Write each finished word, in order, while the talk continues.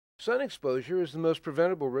Sun exposure is the most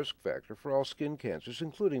preventable risk factor for all skin cancers,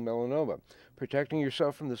 including melanoma. Protecting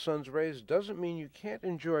yourself from the sun's rays doesn't mean you can't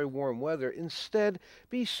enjoy warm weather. Instead,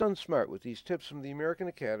 be sun smart with these tips from the American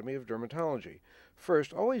Academy of Dermatology.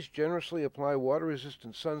 First, always generously apply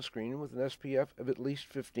water-resistant sunscreen with an SPF of at least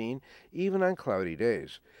 15, even on cloudy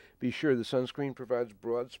days. Be sure the sunscreen provides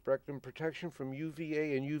broad spectrum protection from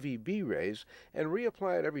UVA and UVB rays, and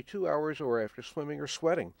reapply it every 2 hours or after swimming or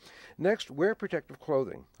sweating. Next, wear protective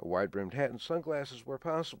clothing, a wide-brimmed hat, and sunglasses where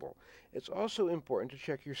possible. It's also important to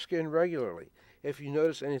check your skin regularly. If you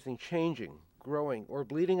notice anything changing, growing, or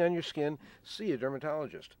bleeding on your skin, see a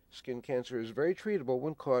dermatologist. Skin cancer is very treatable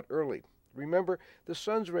when caught early. Remember, the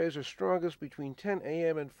sun's rays are strongest between 10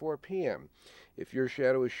 a.m. and 4 p.m. If your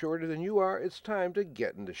shadow is shorter than you are, it's time to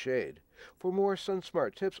get in the shade. For more Sun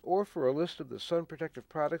Smart tips or for a list of the sun protective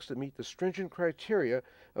products that meet the stringent criteria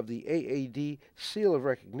of the AAD Seal of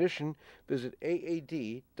Recognition, visit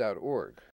aad.org.